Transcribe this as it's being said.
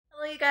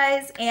you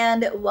guys,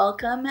 and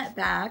welcome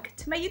back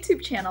to my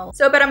YouTube channel.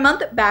 So about a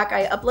month back,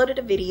 I uploaded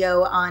a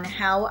video on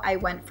how I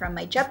went from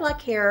my jet black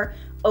hair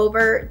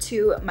over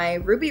to my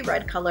ruby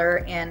red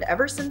color, and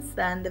ever since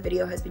then the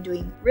video has been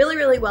doing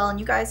really well, and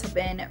you guys have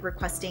been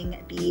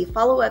requesting the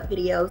follow-up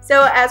video.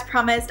 So as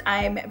promised,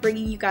 I'm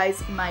bringing you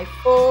guys my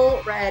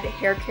full red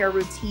hair care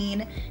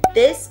routine.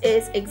 This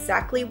is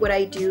exactly what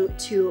I do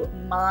to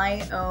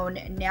my own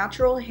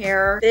natural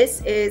hair.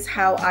 This is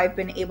how I've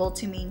been able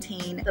to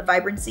maintain the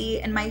vibrancy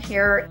in my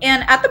hair,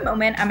 and at the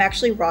moment I'm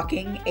actually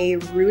rocking a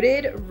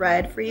rooted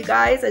red for you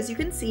guys. As you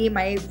can see,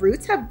 my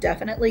roots have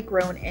definitely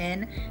grown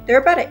in. They're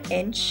about an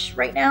inch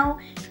right now,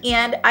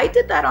 and I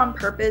did that on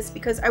purpose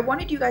because I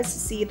wanted you guys to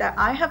see that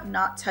I have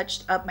not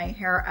touched up my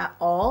hair at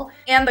all,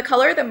 and the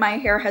color that my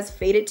hair has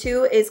faded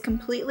to is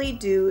completely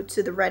due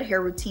to the red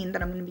hair routine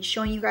that I'm going to be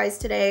showing you guys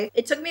today.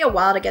 It took me a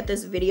while to get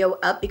this video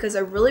up because I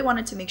really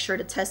wanted to make sure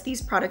to test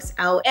these products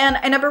out, and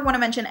I never want to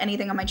mention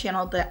anything on my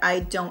channel that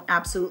I don't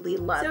absolutely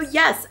love. So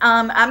yes,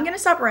 I'm gonna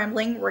stop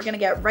rambling. We're gonna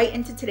get right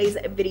into today's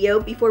video.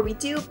 Before we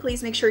do,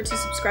 please make sure to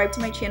subscribe to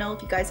my channel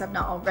if you guys have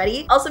not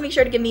already. Also make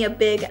sure to give me a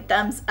big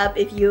thumbs up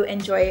if you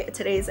enjoy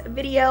today's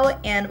video,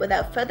 and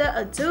without further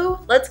ado,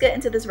 let's get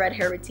into this red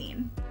hair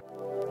routine.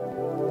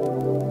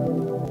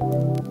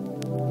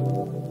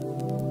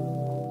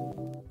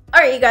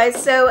 Alright you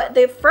guys, so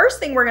the first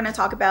thing we're going to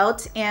talk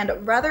about, and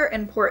rather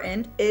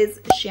important, is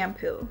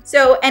shampoo.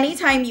 So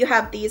anytime you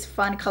have these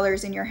fun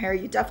colors in your hair,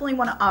 you definitely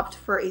want to opt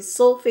for a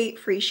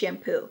sulfate-free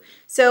shampoo.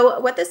 So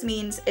what this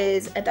means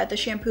is that the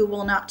shampoo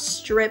will not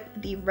strip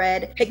the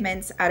red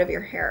pigments out of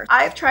your hair.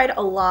 I've tried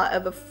a lot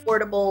of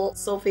affordable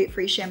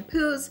sulfate-free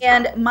shampoos,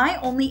 and my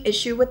only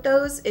issue with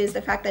those is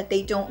the fact that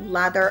they don't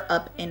lather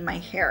up in my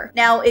hair.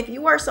 Now, if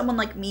you are someone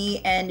like me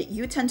and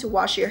you tend to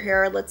wash your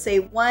hair, let's say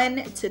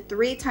 1 to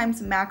 3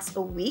 times max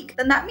a week,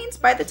 then that means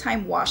by the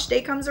time wash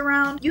day comes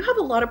around, you have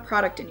a lot of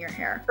product in your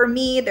hair. For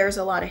me, there's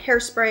a lot of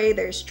hairspray,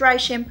 there's dry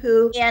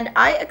shampoo, and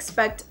I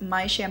expect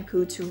my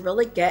shampoo to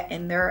really get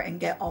in there and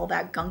get all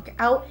that gunk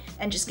out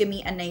and just give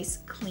me a nice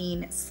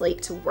clean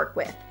slate to work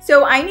with.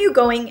 So I knew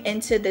going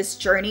into this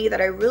journey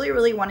that I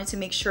really wanted to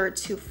make sure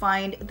to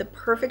find the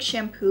perfect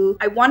shampoo.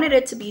 I wanted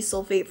it to be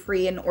sulfate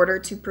free in order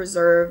to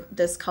preserve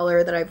this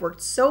color that I've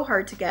worked so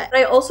hard to get, but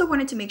I also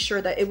wanted to make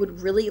sure that it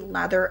would really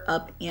lather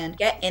up and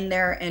get in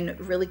there and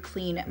really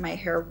clean my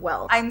hair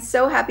well. I'm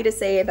so happy to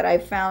say that I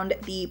found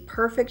the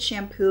perfect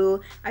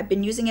shampoo. I've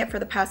been using it for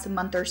the past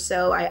month or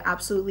so. I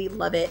absolutely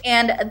love it,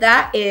 and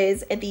that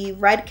is the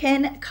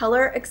Redken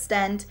Color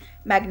Extend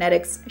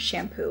Magnetics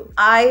shampoo.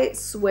 I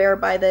swear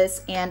by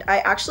this, and I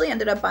actually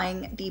ended up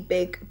buying the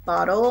big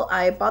bottle.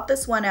 I bought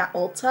this one at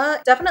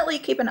Ulta. Definitely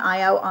keep an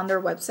eye out on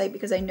their website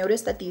because I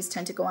noticed that these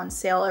tend to go on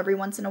sale every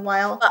once in a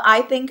while. But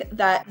I think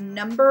that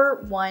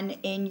 #1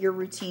 in your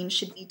routine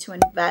should be to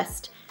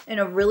invest in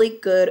a really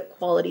good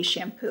quality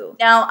shampoo.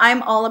 Now,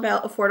 I'm all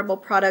about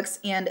affordable products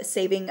and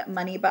saving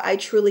money, but I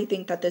truly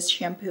think that this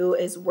shampoo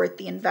is worth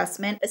the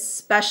investment,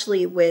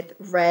 especially with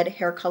red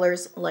hair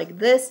colors like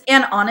this.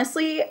 And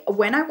honestly,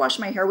 when I wash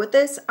my hair with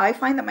this, I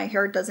find that my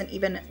hair doesn't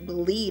even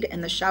bleed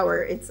in the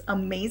shower. It's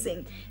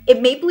amazing.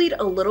 It may bleed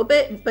a little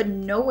bit, but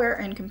nowhere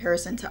in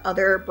comparison to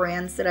other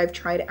brands that I've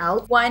tried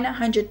out.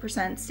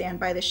 100% stand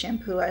by the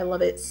shampoo. I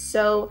love it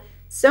so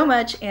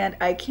much, and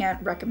I can't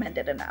recommend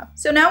it enough.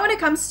 So now when it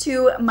comes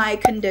to my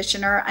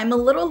conditioner, I'm a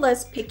little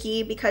less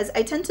picky because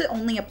I tend to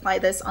only apply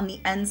this on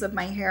the ends of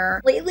my hair.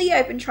 Lately,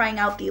 I've been trying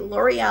out the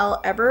L'Oreal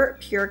Ever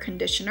Pure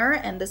Conditioner,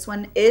 and this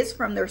one is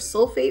from their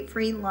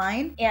sulfate-free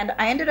line, and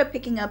I ended up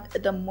picking up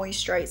the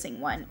moisturizing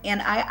one,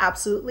 and I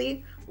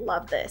absolutely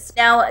love this.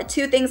 Now,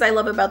 2 things I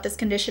love about this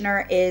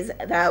conditioner is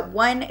that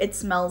 1, it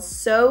smells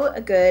so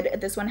good.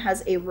 This one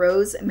has a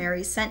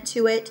rosemary scent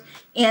to it,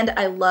 and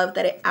I love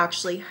that it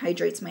actually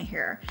hydrates my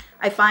hair.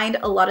 I find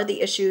a lot of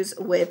the issues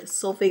with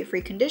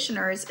sulfate-free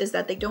conditioners is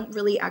that they don't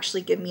really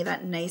actually give me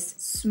that nice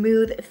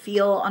smooth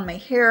feel on my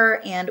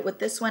hair, and with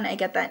this one I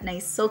get that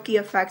nice silky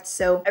effect,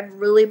 so I've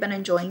really been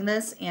enjoying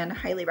this and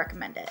highly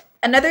recommend it.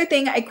 Another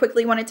thing I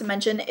quickly wanted to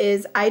mention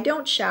is I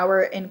don't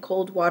shower in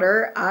cold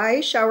water. I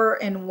shower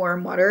in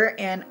warm water,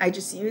 and I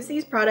just use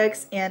these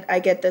products and I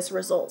get this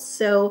result.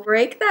 So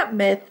break that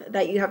myth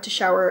that you have to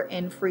shower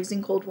in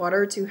freezing cold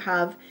water to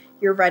have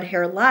your red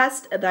hair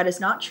last. That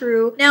is not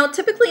true. Now,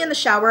 typically in the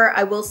shower,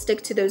 I will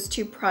stick to those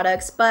 2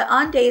 products, but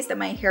on days that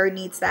my hair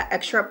needs that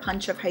extra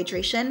punch of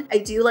hydration, I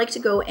do like to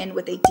go in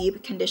with a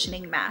deep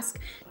conditioning mask.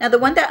 Now, the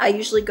one that I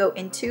usually go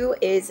into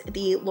is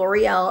the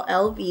L'Oreal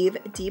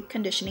Elvive Deep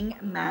Conditioning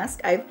Mask.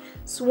 I've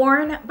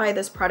sworn by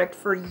this product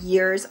for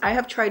years. I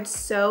have tried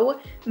so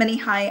many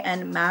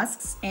high-end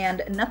masks,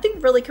 and nothing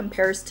really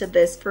compares to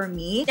this for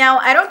me. Now,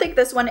 I don't think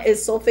this one is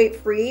sulfate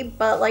free,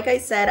 but like I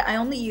said, I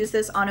only use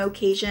this on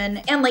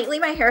occasion, and lately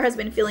my hair has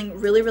been feeling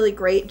really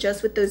great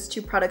just with those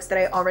 2 products that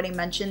I already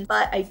mentioned,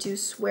 but I do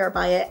swear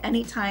by it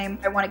anytime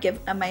I want to give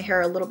my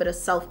hair a little bit of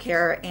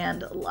self-care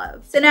and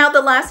love. So now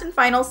the last and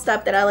final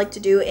step that I like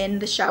to do in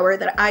the shower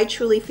that I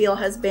truly feel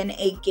has been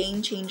a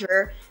game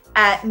changer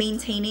at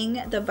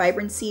maintaining the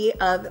vibrancy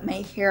of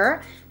my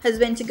hair has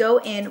been to go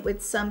in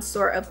with some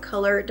sort of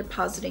color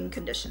depositing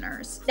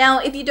conditioners. Now,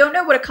 if you don't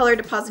know what a color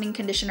depositing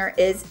conditioner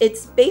is,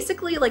 it's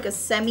basically like a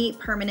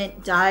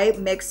semi-permanent dye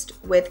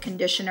mixed with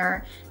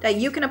conditioner that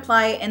you can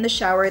apply in the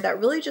shower that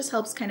really just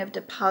helps kind of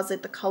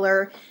deposit the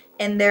color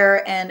in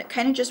there and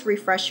kind of just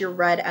refresh your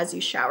red as you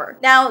shower.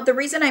 Now, the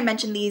reason I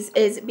mention these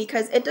is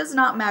because it does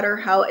not matter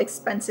how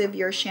expensive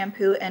your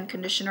shampoo and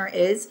conditioner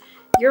is,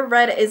 your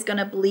red is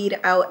gonna bleed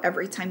out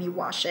every time you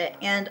wash it.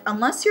 And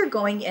unless you're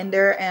going in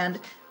there and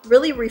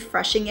really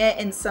refreshing it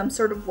in some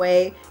sort of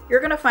way,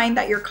 you're gonna find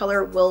that your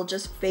color will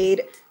just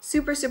fade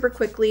super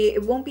quickly.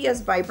 It won't be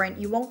as vibrant.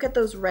 You won't get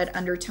those red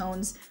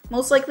undertones.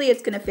 Most likely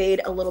it's gonna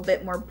fade a little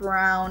bit more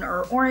brown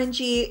or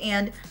orangey,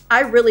 and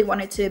I really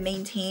wanted to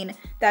maintain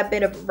that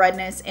bit of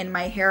redness in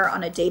my hair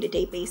on a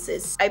day-to-day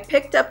basis. I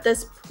picked up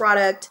this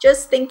product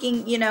just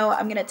thinking, you know,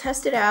 I'm gonna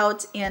test it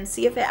out and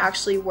see if it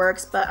actually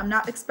works, but I'm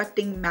not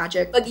expecting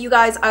magic. But you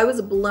guys, I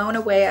was blown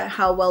away at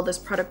how well this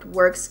product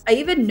works. I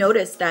even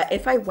noticed that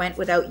if I went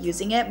without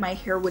using it, my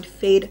hair would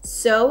fade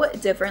so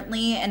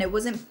differently, and it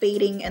wasn't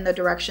fading in the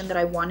direction that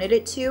I wanted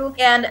it to.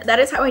 And that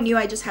is how I knew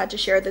I just had to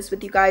share this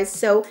with you guys.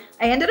 So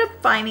I ended up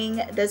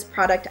finding this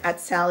product at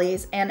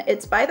Sally's, and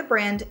it's by the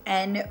brand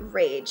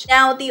Enrage.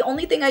 Now, the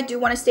only thing I do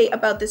want to state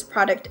about this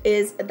product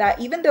is that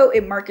even though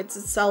it markets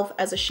itself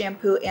as a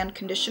shampoo and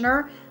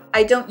conditioner,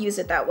 I don't use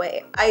it that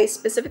way. I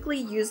specifically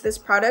use this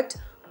product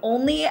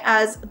only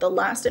as the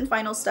last and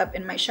final step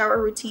in my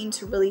shower routine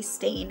to really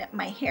stain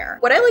my hair.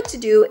 What I like to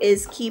do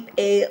is keep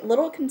a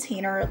little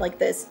container like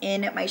this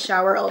in my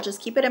shower. I'll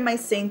just keep it in my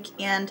sink,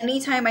 and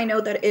anytime I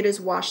know that it is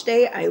wash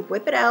day, I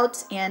whip it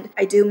out and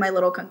I do my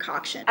little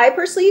concoction. I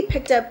personally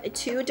picked up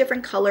 2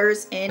 different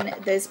colors in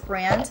this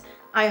brand.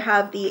 I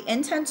have the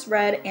Intense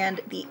Red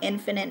and the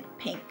Infinite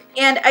Pink.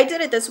 And I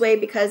did it this way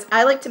because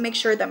I like to make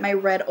sure that my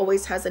red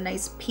always has a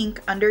nice pink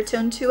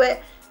undertone to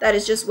it. That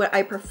is just what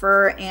I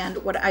prefer and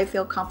what I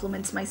feel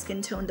complements my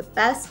skin tone the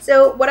best.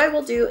 So what I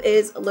will do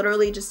is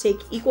literally just take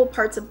equal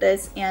parts of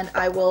this and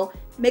I will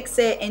mix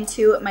it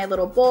into my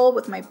little bowl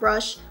with my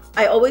brush.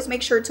 I always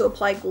make sure to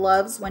apply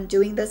gloves when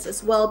doing this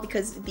as well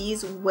because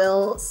these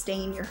will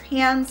stain your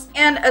hands.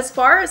 And as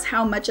far as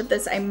how much of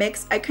this I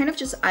mix, I kind of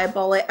just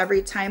eyeball it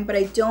every time, but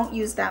I don't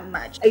use that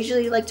much. I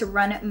usually like to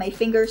run my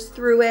fingers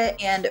through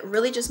it and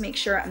really just make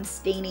sure I'm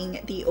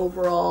staining the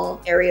overall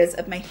areas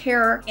of my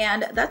hair.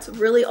 And that's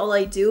really all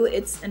I do.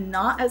 It's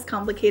not as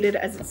complicated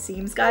as it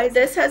seems, guys.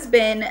 This has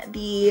been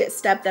the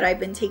step that I've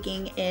been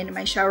taking in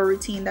my shower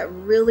routine that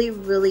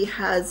really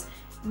has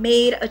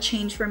made a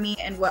change for me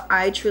and what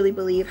I truly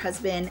believe has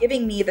been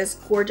giving me this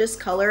gorgeous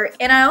color.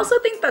 And I also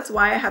think that's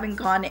why I haven't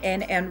gone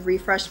in and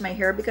refreshed my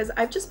hair, because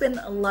I've just been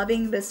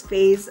loving this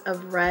phase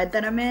of red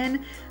that I'm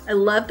in. I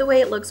love the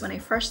way it looks when I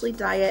freshly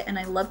dye it, and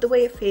I love the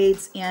way it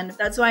fades, and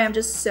that's why I'm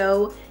just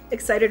so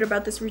excited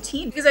about this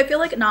routine, because I feel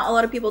like not a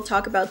lot of people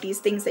talk about these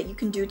things that you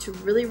can do to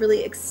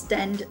really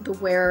extend the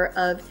wear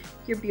of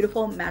your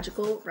beautiful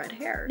magical red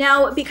hair.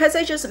 Now, because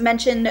I just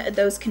mentioned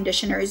those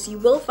conditioners, you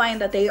will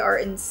find that they are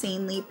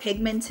insanely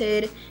pigmented.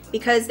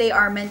 Because they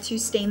are meant to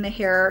stain the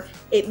hair,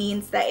 it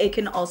means that it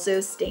can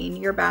also stain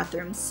your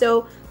bathroom.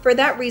 So for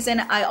that reason,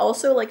 I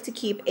also like to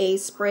keep a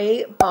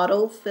spray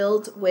bottle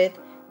filled with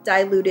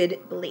diluted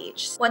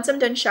bleach. Once I'm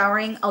done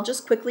showering, I'll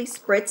just quickly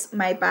spritz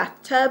my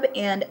bathtub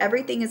and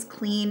everything is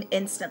clean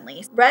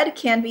instantly. Red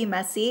can be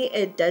messy,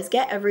 it does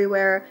get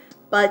everywhere,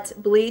 but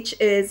bleach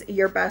is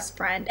your best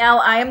friend. Now,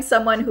 I am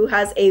someone who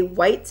has a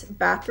white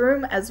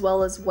bathroom as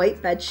well as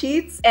white bed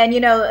sheets, and you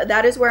know,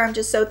 that is where I'm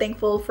just so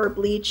thankful for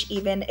bleach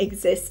even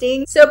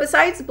existing. So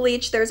besides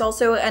bleach, there's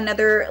also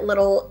another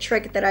little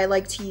trick that I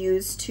like to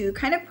use to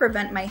kind of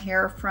prevent my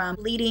hair from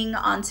bleeding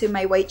onto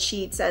my white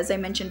sheets. As I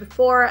mentioned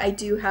before, I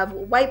do have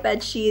white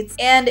bed sheets,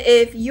 and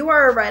if you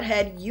are a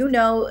redhead, you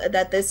know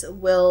that this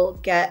will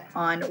get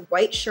on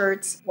white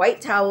shirts,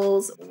 white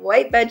towels,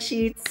 white bed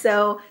sheets.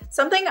 So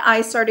something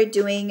I started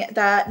doing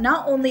that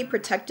not only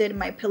protected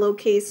my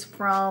pillowcase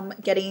from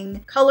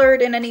getting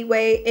colored in any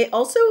way, it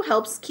also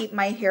helps keep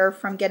my hair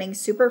from getting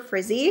super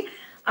frizzy.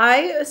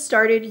 I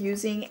started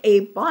using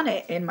a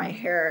bonnet in my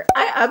hair.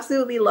 I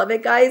absolutely love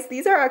it, guys.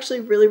 These are actually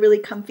really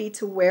comfy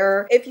to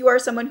wear. If you are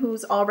someone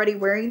who's already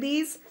wearing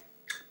these,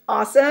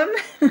 awesome.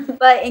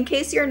 But in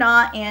case you're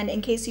not, and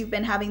in case you've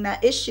been having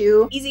that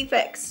issue, easy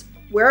fix.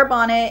 Wear a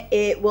bonnet.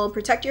 It will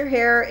protect your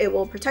hair, it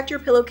will protect your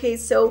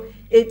pillowcase, so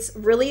it's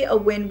really a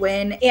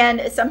win-win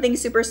and something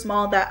super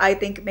small that I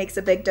think makes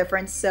a big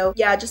difference. So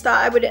yeah, just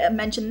thought I would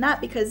mention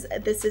that because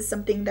this is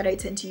something that I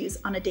tend to use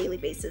on a daily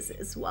basis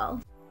as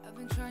well. I've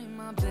been trying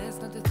my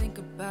best not to think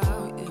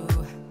about you.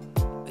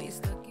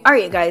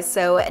 Alright guys,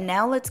 so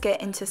now let's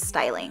get into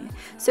styling.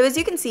 So as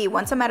you can see,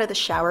 once I'm out of the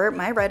shower,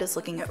 my red is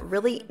looking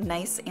really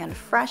nice and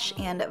fresh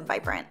and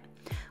vibrant.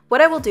 What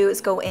I will do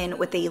is go in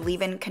with a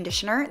leave-in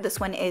conditioner. This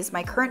one is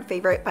my current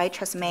favorite by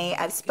Tresemme.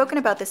 I've spoken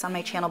about this on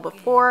my channel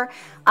before.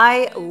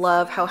 I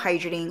love how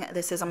hydrating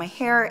this is on my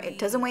hair. It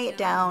doesn't weigh it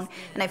down,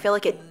 and I feel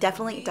like it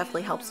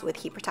definitely helps with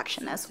heat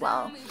protection as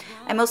well.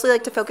 I mostly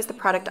like to focus the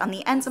product on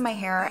the ends of my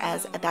hair,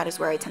 as that is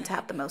where I tend to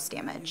have the most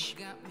damage.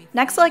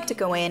 Next, I like to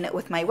go in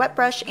with my wet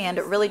brush and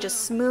really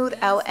just smooth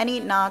out any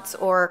knots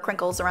or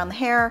crinkles around the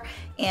hair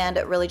and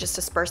really just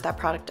disperse that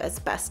product as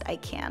best I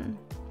can.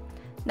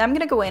 Now I'm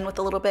going to go in with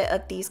a little bit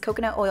of these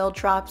coconut oil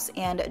drops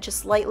and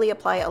just lightly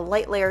apply a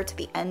light layer to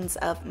the ends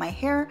of my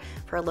hair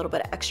for a little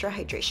bit of extra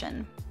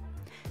hydration.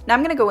 Now I'm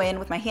going to go in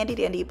with my handy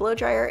dandy blow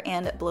dryer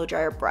and blow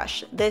dryer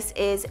brush. This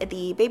is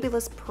the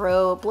Babyliss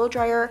Pro blow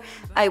dryer.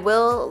 I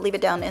will leave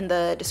it down in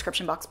the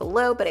description box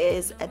below, but it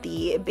is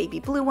the baby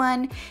blue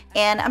one,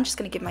 and I'm just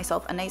going to give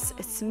myself a nice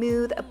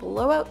smooth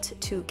blowout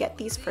to get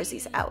these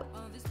frizzies out.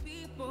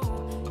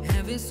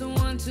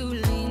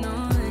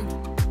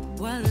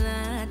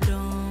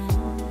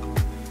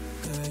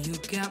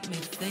 Got me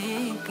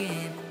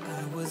thinking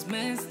I was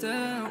messed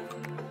up,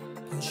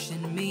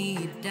 pushing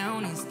me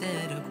down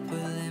instead of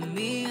pulling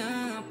me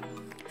up.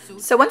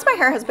 So once my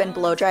hair has been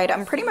blow dried,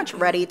 I'm pretty much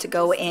ready to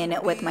go in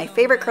with my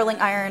favorite curling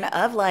iron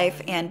of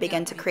life and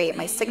begin to create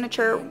my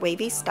signature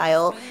wavy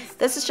style.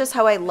 This is just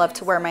how I love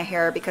to wear my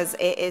hair because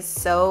it is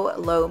so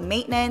low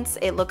maintenance.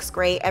 It looks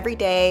great every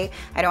day.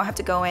 I don't have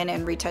to go in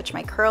and retouch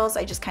my curls.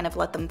 I just kind of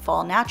let them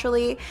fall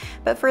naturally.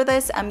 But for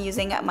this, I'm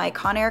using my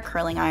Conair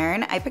curling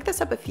iron. I picked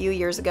this up a few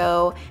years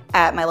ago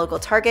at my local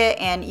Target,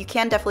 and you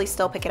can definitely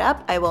still pick it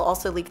up. I will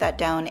also leave that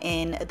down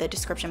in the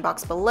description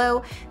box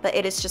below, but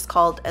it is just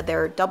called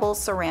their double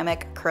ceramic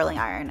curling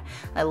iron.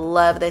 I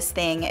love this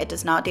thing. It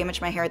does not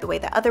damage my hair the way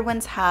the other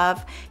ones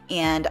have,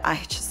 and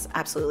I just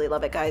absolutely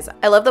love it, guys.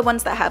 I love the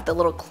ones that have the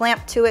little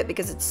clamp to it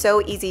because it's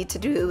so easy to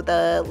do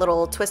the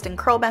little twist and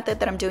curl method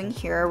that I'm doing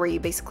here, where you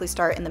basically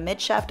start in the mid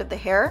shaft of the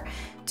hair,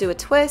 do a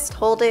twist,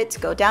 hold it,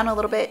 go down a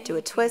little bit, do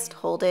a twist,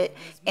 hold it,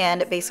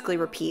 and basically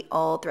repeat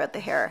all throughout the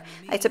hair.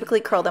 I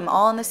typically curl them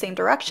all in the same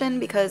direction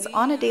because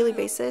on a daily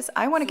basis,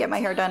 I want to get my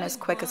hair done as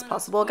quick as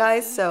possible,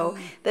 guys, so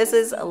this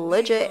is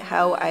legit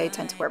how I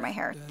tend to wear my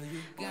hair.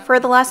 For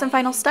the last and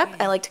final step,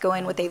 I like to go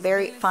in with a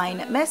very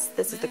fine mist.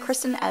 This is the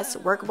Kristen S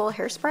Workable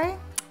Hairspray,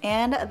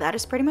 and that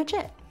is pretty much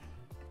it.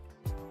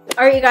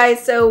 Alright, you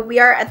guys, so we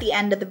are at the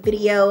end of the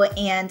video,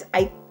 and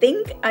I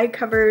think I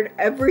covered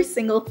every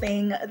single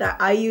thing that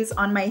I use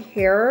on my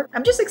hair.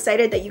 I'm just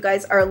excited that you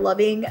guys are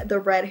loving the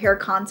red hair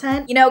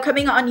content. You know,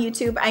 coming on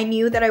YouTube, I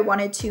knew that I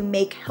wanted to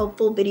make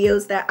helpful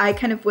videos that I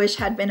kind of wish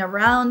had been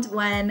around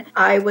when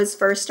I was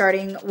first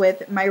starting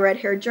with my red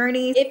hair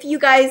journey. If you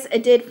guys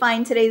did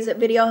find today's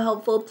video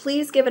helpful,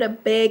 please give it a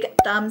big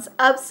thumbs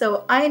up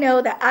so I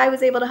know that I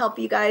was able to help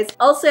you guys.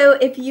 Also,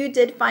 if you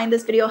did find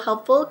this video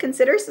helpful,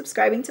 consider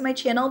subscribing to my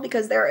channel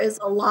because there is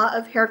a lot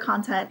of hair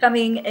content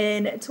coming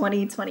in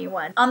 2021.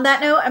 On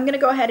that note, I'm gonna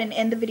go ahead and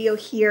end the video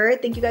here.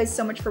 Thank you guys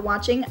so much for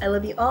watching. I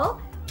love you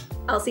all.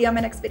 I'll see you on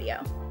my next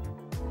video.